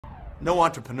No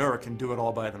entrepreneur can do it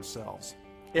all by themselves.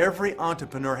 Every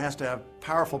entrepreneur has to have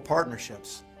powerful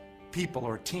partnerships, people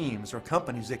or teams or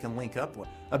companies they can link up with.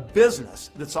 A business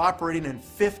that's operating in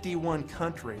 51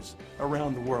 countries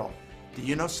around the world. Do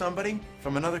you know somebody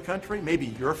from another country?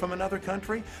 Maybe you're from another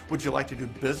country. Would you like to do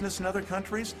business in other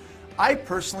countries? I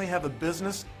personally have a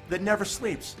business that never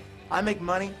sleeps. I make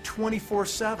money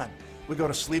 24/7. We go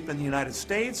to sleep in the United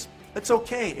States. That's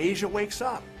okay. Asia wakes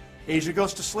up. Asia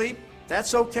goes to sleep.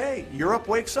 That's okay. Europe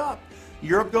wakes up.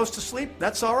 Europe goes to sleep.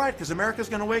 That's all right, because America's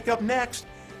going to wake up next.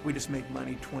 We just make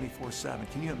money 24/7.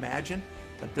 Can you imagine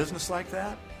a business like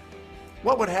that?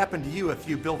 What would happen to you if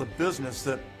you built a business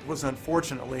that was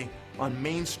unfortunately on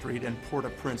Main Street in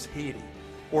Port-au-Prince, Haiti,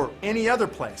 or any other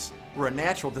place where a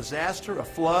natural disaster, a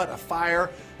flood, a fire,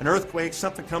 an earthquake,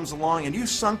 something comes along, and you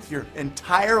sunk your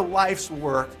entire life's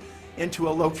work into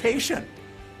a location,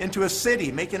 into a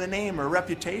city, making a name or a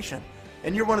reputation,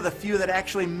 and you're one of the few that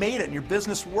actually made it, and your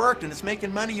business worked, and it's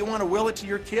making money, you want to will it to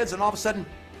your kids, and all of a sudden,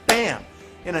 bam,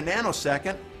 in a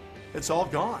nanosecond, it's all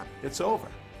gone. It's over.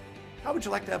 How would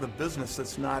you like to have a business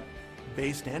that's not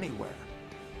based anywhere?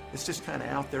 It's just kind of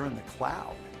out there in the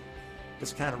cloud.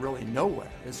 It's kind of really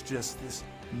nowhere. It's just this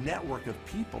network of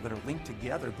people that are linked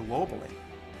together globally.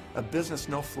 A business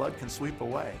no flood can sweep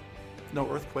away. No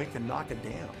earthquake can knock it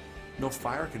down. No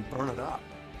fire can burn it up.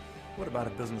 What about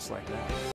a business like that?